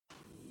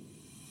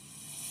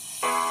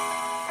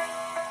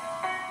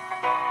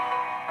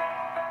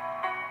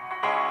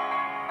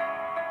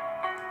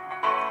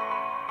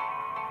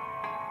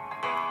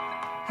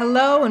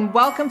Hello and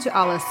welcome to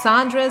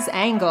Alessandra's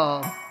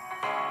Angle,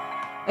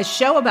 a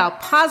show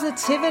about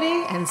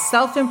positivity and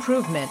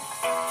self-improvement,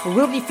 where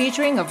we'll be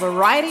featuring a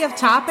variety of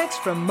topics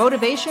from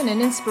motivation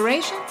and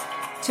inspiration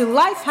to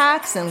life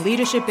hacks and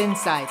leadership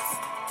insights.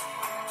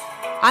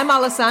 I'm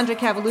Alessandra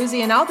Cavalluzzi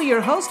and I'll be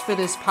your host for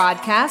this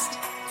podcast.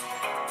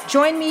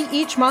 Join me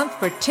each month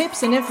for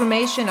tips and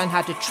information on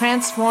how to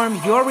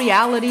transform your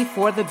reality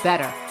for the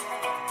better.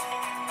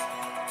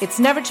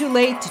 It's never too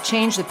late to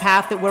change the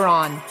path that we're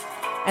on.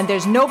 And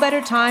there's no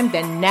better time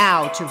than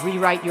now to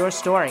rewrite your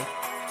story.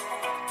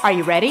 Are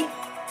you ready?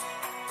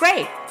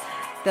 Great.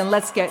 Then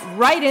let's get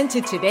right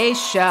into today's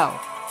show.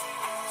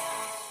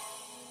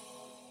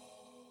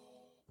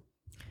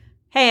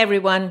 Hey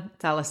everyone,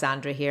 it's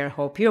Alessandra here.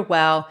 Hope you're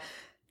well.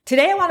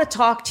 Today I want to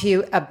talk to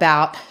you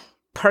about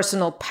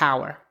personal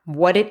power,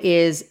 what it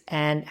is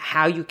and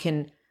how you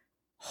can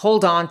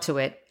hold on to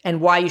it and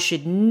why you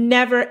should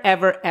never,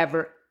 ever,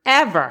 ever,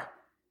 ever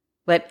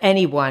let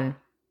anyone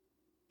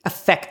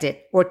affect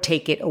it or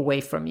take it away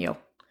from you.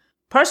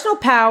 Personal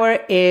power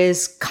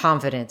is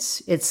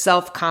confidence. It's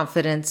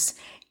self-confidence.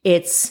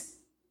 It's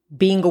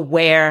being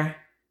aware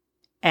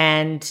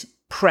and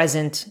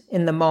present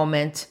in the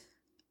moment,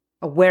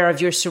 aware of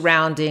your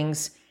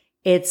surroundings.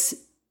 It's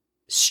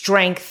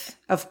strength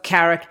of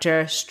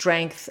character,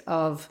 strength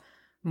of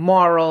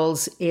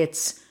morals.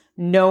 It's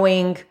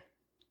knowing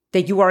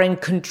that you are in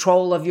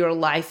control of your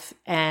life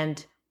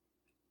and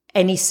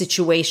any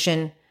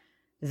situation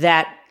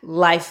that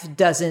life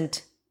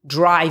doesn't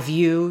drive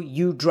you,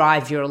 you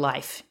drive your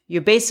life.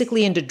 You're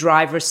basically in the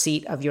driver's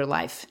seat of your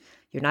life.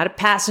 You're not a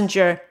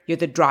passenger, you're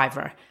the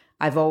driver.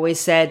 I've always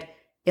said,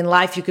 in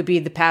life you could be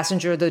the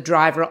passenger or the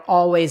driver,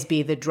 always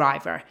be the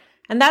driver.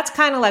 And that's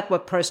kind of like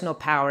what personal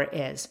power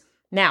is.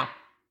 Now,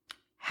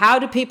 how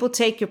do people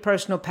take your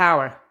personal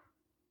power?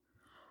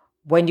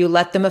 When you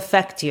let them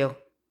affect you,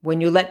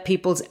 when you let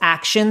people's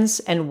actions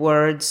and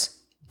words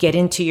get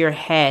into your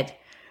head,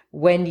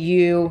 when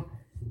you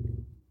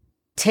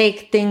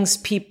take things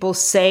people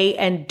say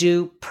and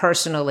do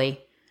personally,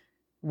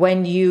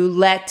 when you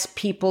let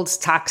people's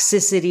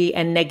toxicity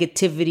and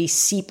negativity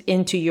seep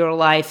into your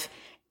life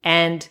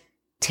and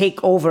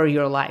take over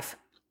your life.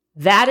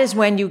 That is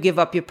when you give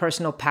up your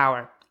personal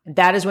power.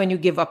 That is when you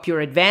give up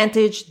your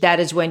advantage. That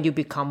is when you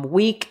become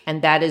weak.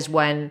 And that is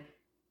when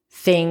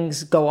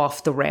things go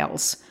off the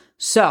rails.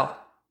 So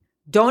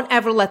don't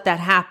ever let that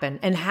happen.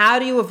 And how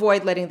do you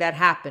avoid letting that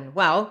happen?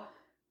 Well,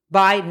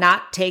 by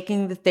not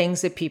taking the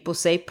things that people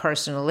say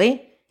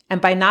personally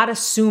and by not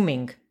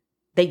assuming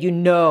that you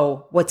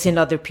know what's in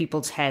other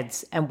people's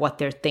heads and what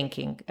they're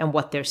thinking and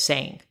what they're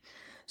saying.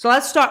 So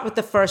let's start with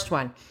the first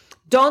one.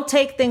 Don't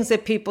take things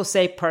that people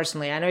say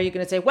personally. I know you're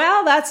going to say,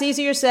 well, that's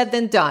easier said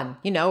than done.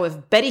 You know,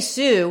 if Betty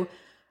Sue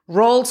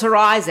rolls her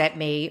eyes at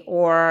me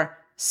or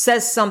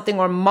says something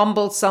or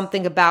mumbles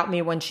something about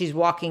me when she's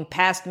walking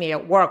past me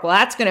at work, well,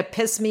 that's going to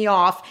piss me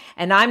off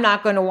and I'm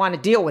not going to want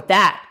to deal with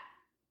that.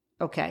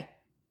 Okay.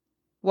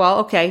 Well,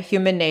 okay,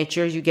 human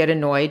nature, you get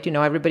annoyed. You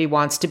know, everybody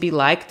wants to be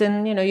liked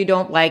and, you know, you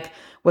don't like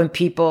when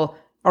people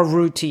are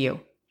rude to you.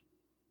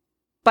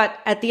 But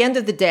at the end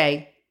of the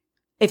day,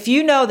 if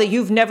you know that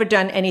you've never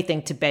done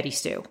anything to Betty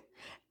Sue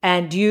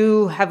and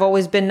you have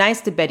always been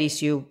nice to Betty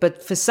Sue,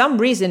 but for some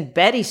reason,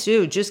 Betty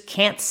Sue just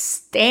can't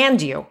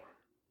stand you,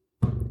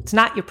 it's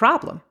not your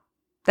problem.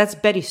 That's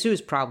Betty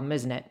Sue's problem,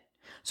 isn't it?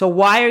 So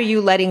why are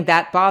you letting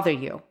that bother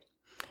you?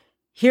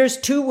 Here's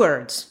 2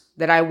 words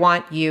that I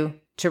want you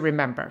to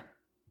remember.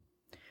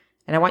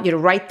 And I want you to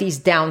write these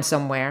down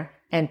somewhere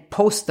and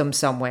post them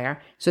somewhere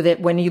so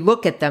that when you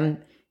look at them,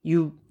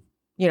 you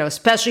know,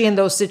 especially in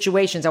those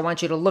situations, I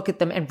want you to look at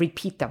them and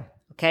repeat them.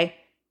 Okay.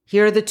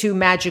 Here are the 2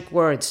 magic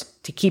words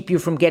to keep you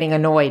from getting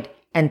annoyed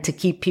and to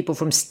keep people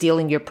from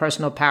stealing your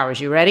personal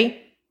powers. You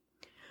ready?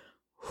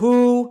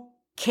 Who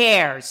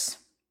cares?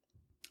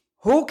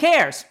 Who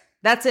cares?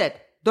 That's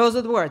it. Those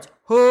are the words.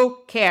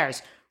 Who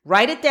cares?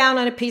 Write it down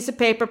on a piece of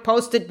paper,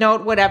 post-it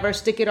note, whatever.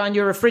 Stick it on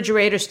your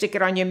refrigerator, stick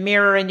it on your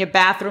mirror in your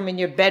bathroom, in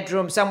your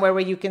bedroom, somewhere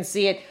where you can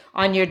see it,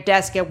 on your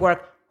desk at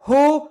work.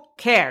 Who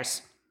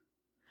cares?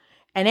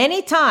 And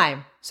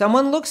anytime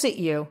someone looks at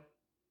you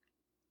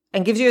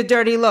and gives you a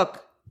dirty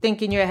look,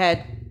 think in your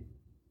head,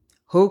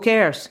 who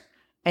cares?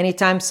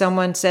 Anytime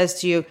someone says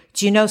to you,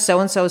 do you know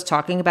so-and-so is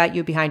talking about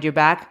you behind your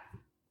back?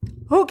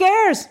 Who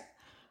cares?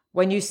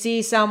 When you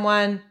see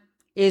someone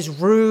is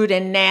rude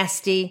and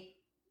nasty,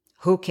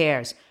 who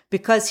cares?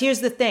 Because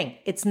here's the thing.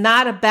 It's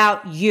not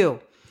about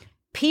you.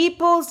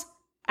 People's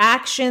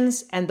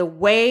actions and the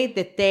way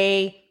that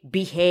they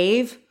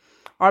behave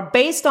are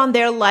based on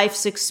their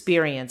life's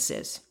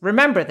experiences.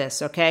 Remember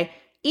this, okay?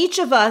 Each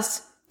of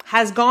us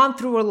has gone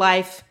through a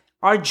life.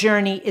 Our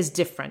journey is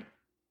different.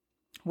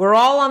 We're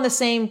all on the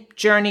same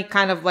journey,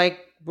 kind of like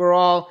we're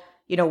all,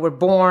 you know, we're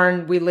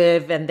born, we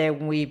live, and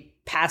then we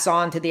pass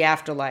on to the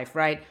afterlife,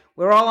 right?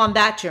 We're all on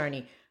that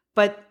journey.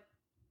 But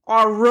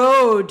our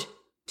road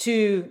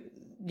to,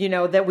 you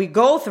know, that we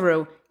go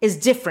through is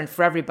different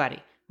for everybody.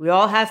 We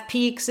all have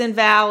peaks and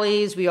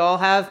valleys. We all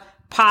have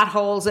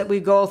potholes that we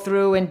go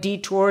through and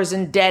detours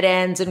and dead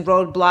ends and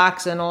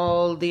roadblocks and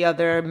all the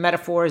other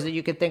metaphors that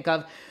you could think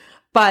of.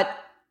 But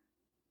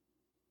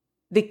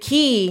the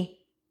key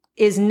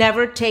is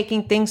never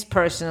taking things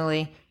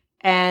personally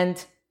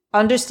and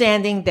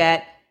understanding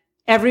that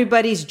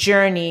everybody's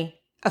journey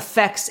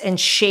affects and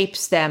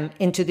shapes them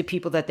into the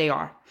people that they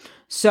are.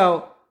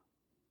 So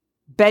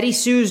Betty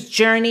Sue's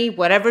journey,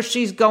 whatever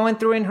she's going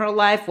through in her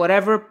life,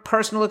 whatever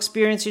personal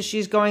experiences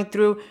she's going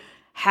through,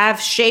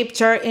 have shaped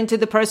her into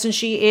the person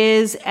she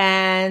is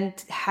and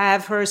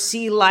have her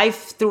see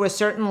life through a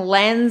certain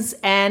lens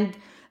and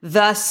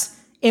thus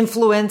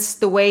influence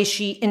the way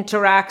she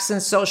interacts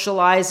and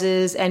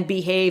socializes and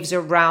behaves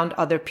around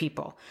other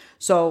people.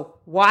 So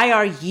why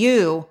are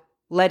you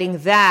letting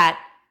that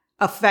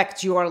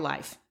affect your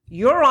life?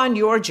 You're on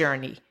your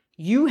journey.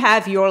 You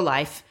have your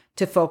life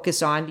to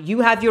focus on. You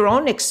have your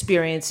own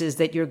experiences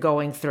that you're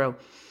going through.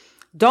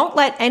 Don't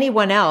let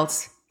anyone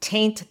else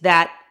taint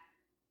that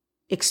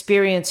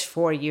experience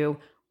for you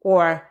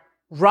or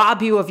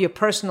rob you of your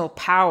personal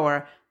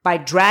power by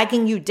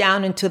dragging you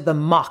down into the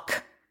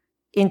muck,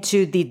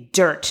 into the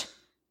dirt.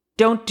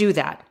 Don't do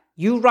that.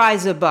 You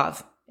rise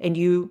above and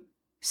you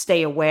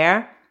stay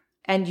aware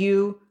and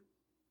you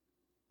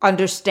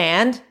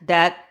understand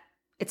that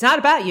it's not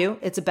about you,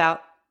 it's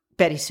about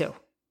Betty Sue,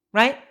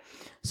 right?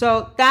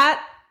 So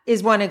that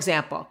is one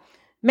example.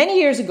 Many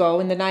years ago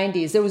in the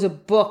 90s, there was a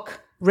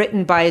book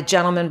written by a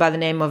gentleman by the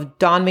name of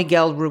Don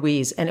Miguel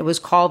Ruiz, and it was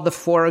called The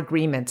Four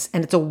Agreements,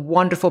 and it's a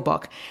wonderful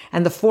book.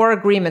 And the Four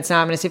Agreements,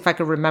 now I'm going to see if I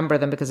can remember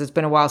them because it's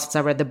been a while since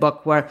I read the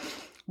book, were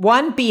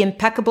 1, be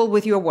impeccable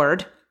with your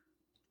word,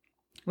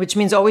 which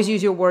means always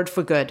use your word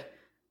for good.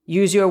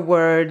 Use your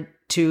word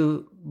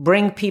to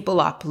bring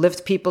people up,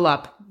 lift people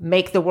up,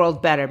 make the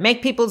world better,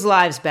 make people's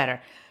lives better,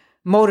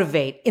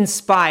 motivate,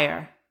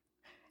 inspire,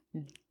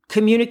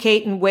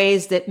 communicate in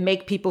ways that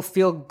make people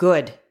feel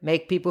good,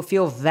 make people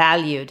feel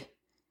valued,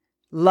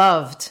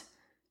 loved.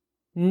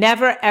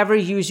 Never ever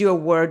use your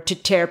word to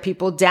tear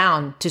people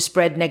down, to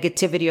spread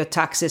negativity or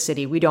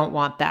toxicity. We don't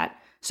want that.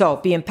 So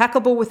be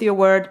impeccable with your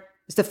word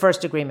is the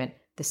first agreement.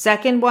 The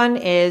second one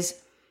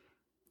is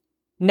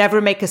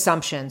never make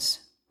assumptions.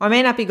 I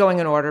may not be going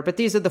in order, but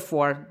these are the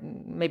 4,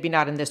 maybe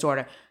not in this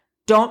order.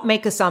 Don't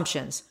make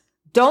assumptions.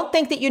 Don't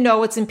think that you know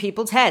what's in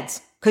people's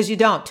heads, because you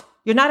don't.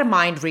 You're not a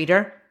mind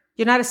reader.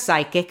 You're not a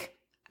psychic,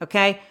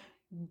 okay?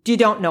 You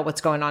don't know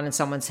what's going on in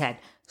someone's head.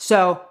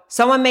 So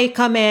someone may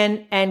come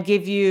in and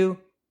give you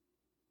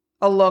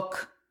a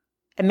look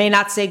and may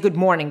not say good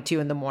morning to you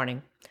in the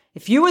morning.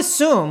 If you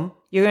assume,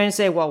 you're going to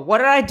say, well, what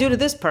did I do to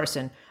this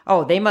person?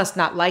 Oh, they must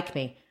not like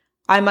me.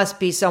 I must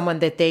be someone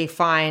that they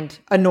find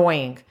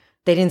annoying.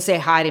 They didn't say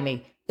hi to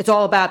me. It's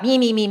all about me,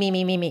 me, me, me,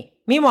 me, me, me.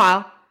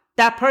 Meanwhile,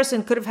 that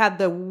person could have had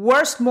the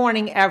worst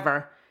morning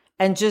ever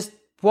and just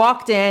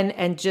walked in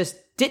and just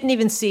didn't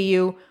even see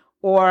you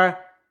or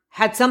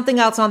had something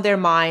else on their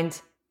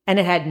mind and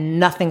it had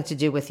nothing to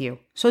do with you.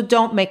 So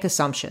don't make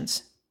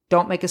assumptions.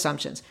 Don't make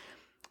assumptions.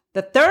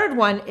 The third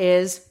one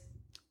is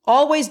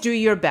always do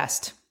your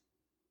best.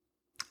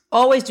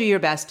 Always do your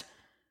best.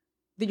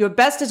 Your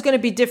best is going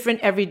to be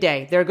different every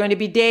day. There are going to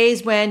be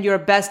days when your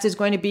best is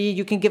going to be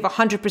you can give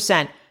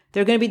 100%.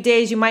 There are going to be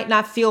days you might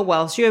not feel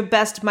well. So your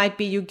best might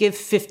be you give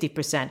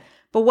 50%.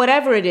 But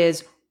whatever it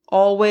is,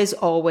 always,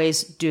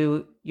 always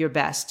do your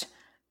best.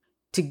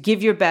 To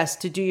give your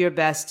best, to do your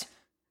best.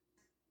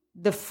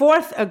 The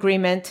fourth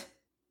agreement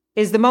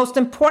is the most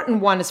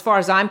important one as far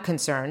as I'm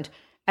concerned.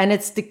 And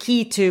it's the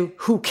key to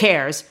who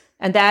cares.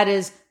 And that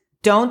is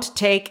don't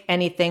take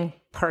anything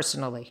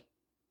personally.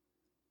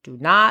 Do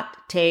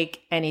not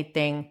take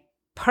anything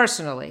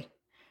personally.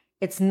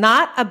 It's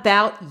not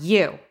about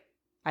you.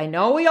 I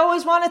know we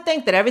always want to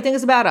think that everything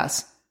is about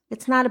us.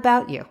 It's not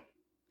about you.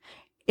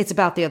 It's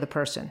about the other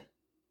person.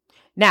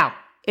 Now,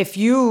 if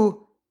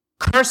you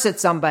curse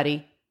at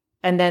somebody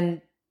and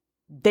then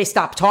they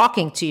stop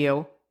talking to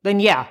you,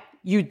 then yeah,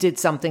 you did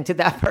something to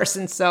that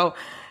person. So,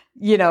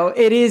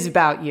 it is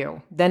about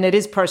you. Then it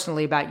is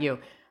personally about you.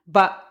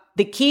 But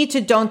the key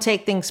to don't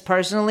take things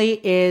personally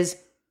is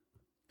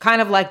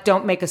kind of like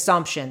don't make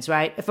assumptions,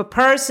 right? If a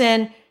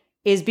person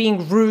is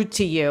being rude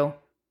to you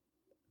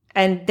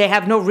and they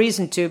have no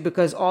reason to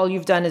because all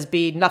you've done is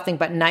be nothing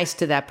but nice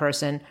to that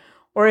person,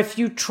 or if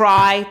you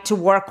try to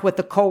work with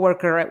a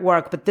coworker at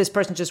work, but this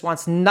person just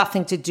wants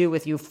nothing to do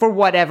with you for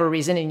whatever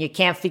reason and you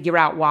can't figure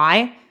out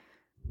why,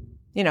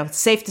 it's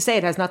safe to say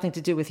it has nothing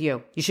to do with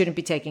you. You shouldn't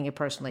be taking it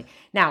personally.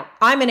 Now,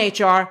 I'm in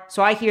HR,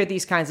 so I hear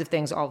these kinds of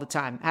things all the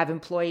time. I have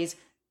employees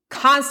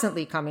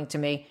constantly coming to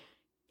me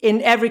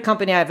in every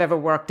company I've ever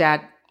worked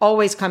at,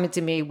 always coming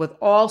to me with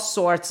all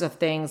sorts of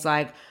things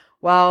like,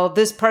 well,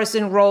 this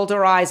person rolled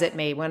her eyes at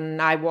me when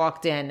I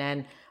walked in.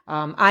 And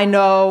I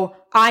know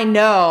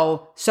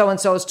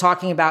so-and-so is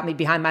talking about me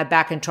behind my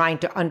back and trying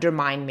to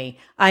undermine me.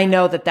 I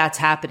know that that's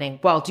happening.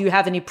 Well, do you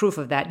have any proof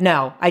of that?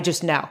 No, I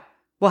just know.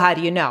 Well, how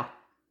do you know?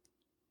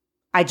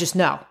 I just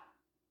know.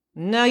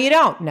 No, you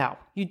don't know.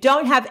 You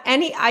don't have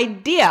any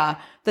idea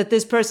that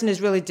this person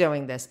is really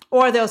doing this.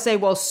 Or they'll say,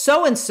 well,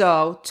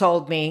 so-and-so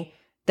told me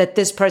that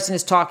this person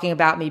is talking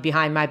about me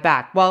behind my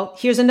back. Well,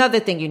 here's another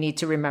thing you need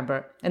to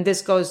remember. And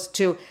this goes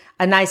to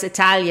a nice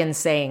Italian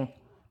saying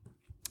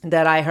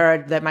that I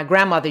heard that my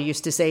grandmother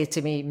used to say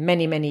to me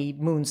many, many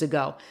moons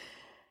ago.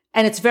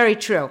 And it's very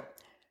true.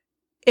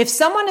 If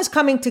someone is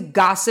coming to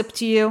gossip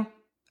to you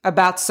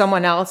about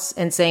someone else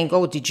and saying,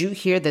 oh, did you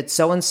hear that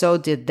so-and-so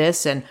did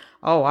this? And,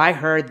 oh, I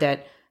heard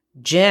that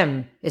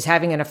Jim is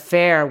having an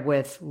affair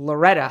with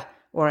Loretta.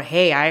 Or,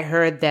 hey, I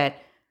heard that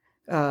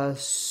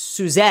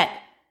Suzette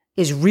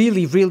is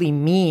really, really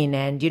mean.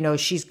 And,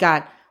 she's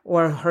got,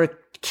 or her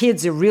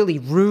kids are really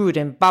rude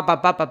and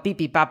ba-ba-ba-ba,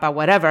 beep-beep-ba-ba,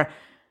 whatever.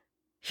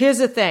 Here's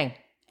the thing.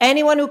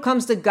 Anyone who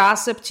comes to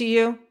gossip to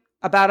you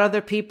about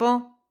other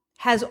people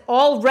has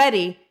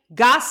already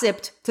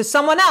gossiped to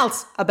someone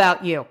else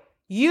about you.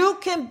 You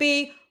can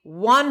be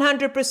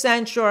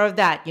 100% sure of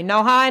that. You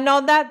know how I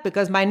know that?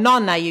 Because my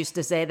nonna used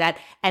to say that.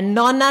 And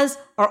nonnas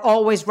are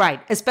always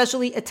right,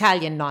 especially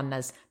Italian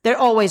nonnas. They're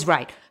always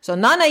right. So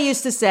nonna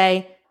used to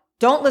say,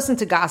 don't listen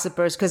to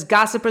gossipers because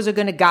gossipers are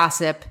going to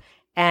gossip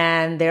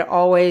and they're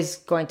always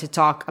going to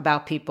talk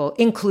about people,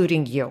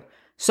 including you.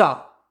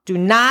 So do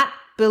not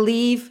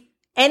believe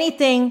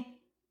anything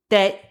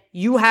that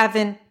you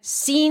haven't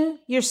seen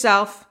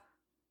yourself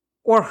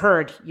or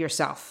heard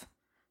yourself.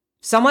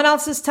 Someone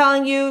else is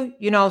telling you,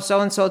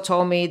 so-and-so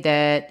told me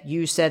that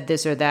you said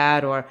this or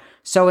that, or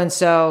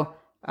so-and-so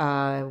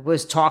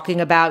was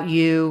talking about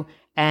you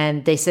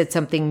and they said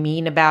something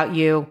mean about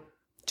you.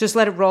 Just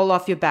let it roll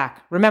off your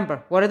back.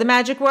 Remember, what are the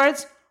magic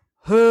words?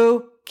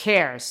 Who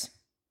cares?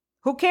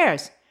 Who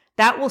cares?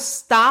 That will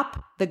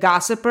stop the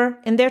gossiper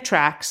in their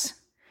tracks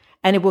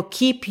and it will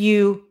keep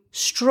you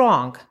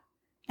strong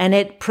and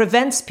it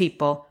prevents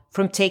people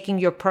from taking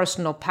your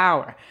personal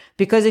power.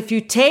 Because if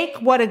you take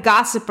what a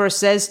gossiper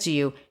says to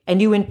you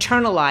and you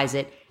internalize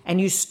it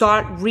and you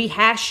start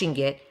rehashing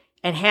it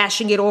and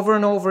hashing it over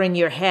and over in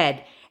your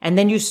head, and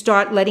then you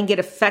start letting it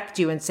affect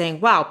you and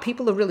saying, wow,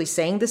 people are really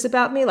saying this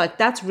about me? Like,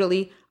 that's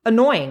really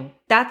annoying.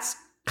 That's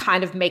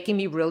kind of making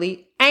me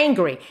really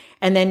angry.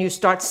 And then you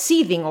start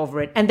seething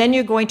over it. And then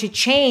you're going to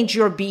change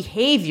your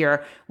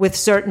behavior with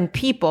certain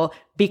people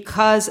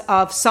because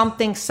of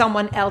something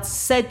someone else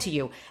said to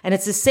you. And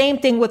it's the same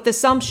thing with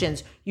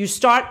assumptions. You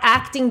start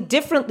acting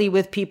differently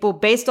with people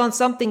based on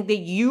something that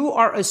you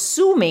are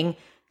assuming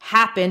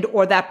happened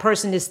or that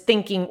person is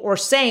thinking or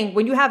saying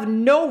when you have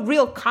no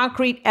real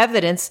concrete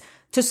evidence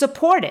to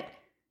support it.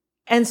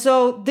 And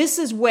so this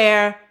is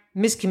where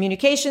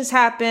miscommunications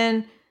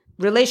happen,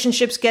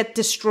 relationships get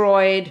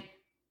destroyed,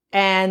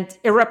 and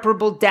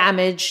irreparable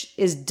damage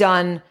is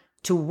done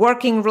to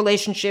working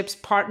relationships,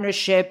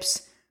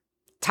 partnerships.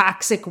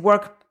 Toxic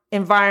work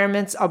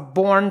environments are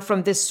born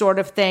from this sort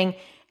of thing,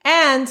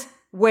 and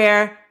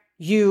where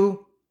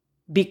you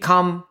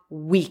become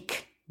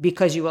weak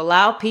because you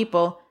allow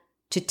people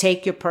to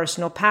take your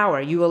personal power.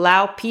 You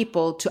allow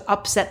people to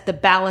upset the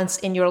balance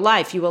in your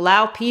life. You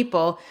allow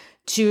people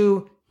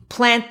to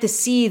plant the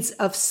seeds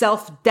of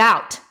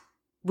self-doubt,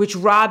 which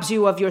robs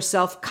you of your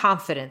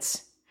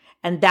self-confidence.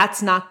 And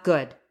that's not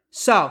good.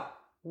 So,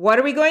 what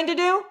are we going to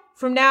do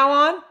from now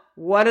on?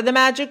 What are the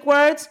magic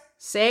words?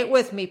 Say it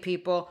with me,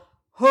 people.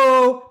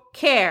 Who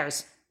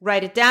cares?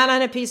 Write it down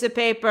on a piece of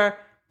paper.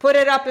 Put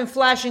it up in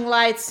flashing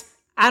lights.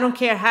 I don't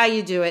care how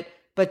you do it,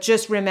 but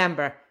just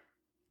remember.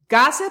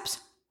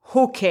 Gossips?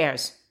 Who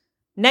cares?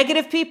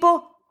 Negative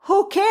people?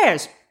 Who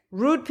cares?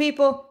 Rude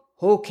people?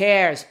 Who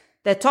cares?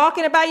 They're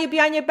talking about you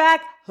behind your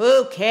back?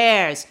 Who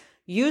cares?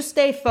 You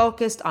stay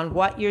focused on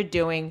what you're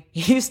doing.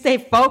 You stay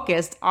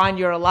focused on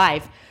your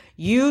life.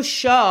 You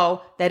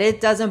show that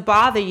it doesn't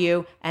bother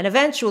you, and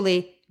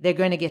eventually they're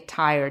going to get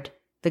tired.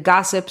 The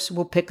gossips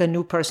will pick a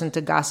new person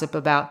to gossip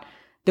about.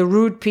 The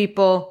rude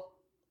people,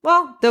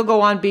 well, they'll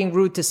go on being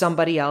rude to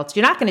somebody else.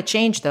 You're not going to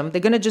change them.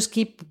 They're going to just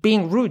keep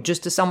being rude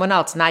just to someone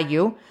else, not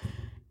you.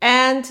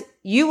 And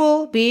you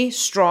will be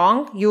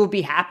strong. You will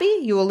be happy.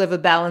 You will live a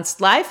balanced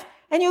life,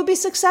 and you'll be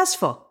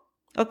successful.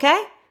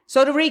 Okay?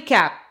 So to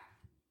recap,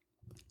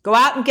 go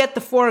out and get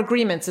the 4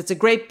 Agreements. It's a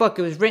great book.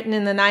 It was written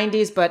in the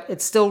 90s, but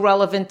it's still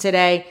relevant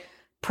today.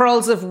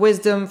 Pearls of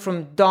Wisdom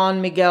from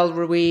Don Miguel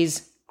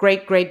Ruiz.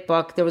 Great, great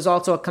book. There was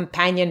also a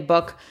companion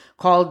book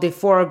called The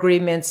 4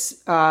 Agreements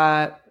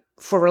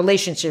for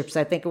Relationships.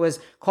 I think it was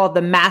called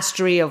The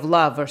Mastery of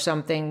Love or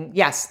something.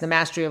 Yes, The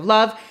Mastery of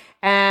Love.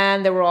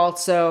 And there were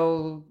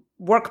also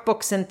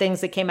workbooks and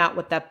things that came out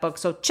with that book.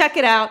 So check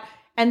it out.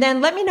 And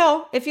then let me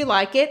know if you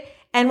like it.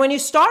 And when you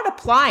start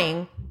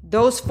applying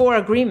those 4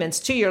 agreements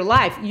to your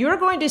life, you're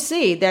going to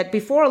see that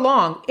before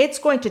long, it's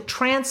going to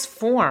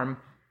transform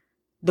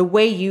the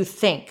way you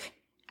think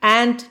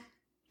and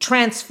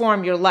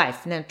transform your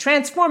life. Now,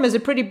 transform is a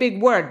pretty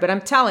big word, but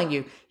I'm telling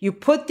you, you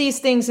put these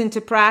things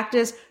into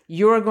practice,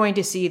 you're going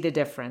to see the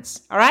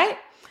difference. All right?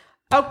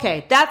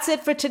 Okay, that's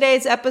it for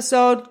today's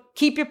episode.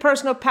 Keep your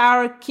personal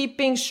power, keep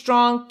being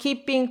strong,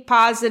 keep being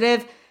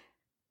positive.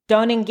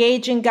 Don't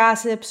engage in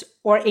gossips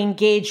or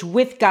engage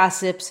with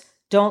gossips.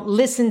 Don't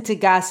listen to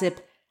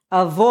gossip.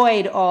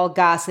 Avoid all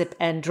gossip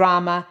and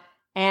drama.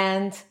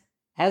 And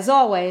as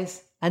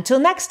always, until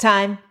next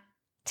time,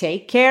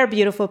 Take care,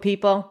 beautiful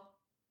people.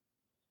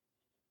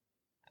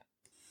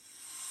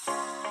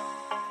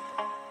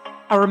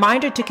 A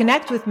reminder to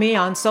connect with me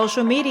on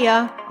social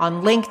media,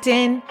 on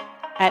LinkedIn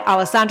at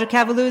Alessandra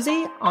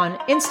Cavalluzzi, on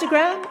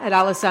Instagram at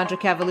Alessandra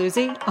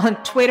Cavalluzzi, on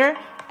Twitter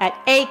at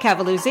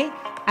 @Cavalluzzi,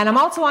 and I'm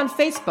also on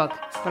Facebook.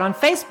 But on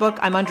Facebook,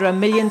 I'm under $1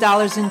 million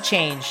in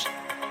change,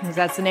 because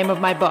that's the name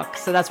of my book.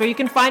 So that's where you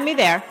can find me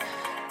there.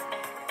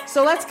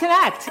 So let's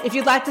connect. If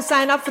you'd like to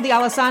sign up for the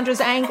Alessandra's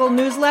Angle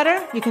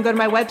newsletter, you can go to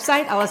my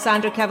website,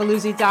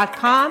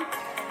 alessandrakavalluzzi.com.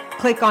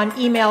 Click on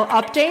email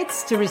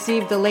updates to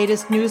receive the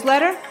latest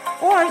newsletter,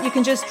 or you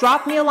can just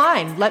drop me a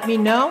line. Let me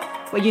know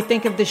what you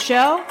think of the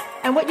show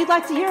and what you'd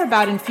like to hear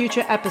about in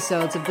future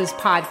episodes of this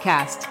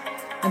podcast.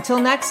 Until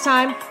next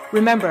time,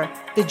 remember,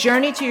 the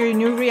journey to your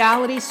new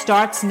reality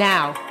starts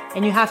now,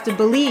 and you have to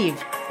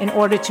believe in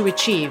order to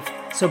achieve.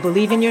 So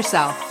believe in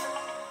yourself.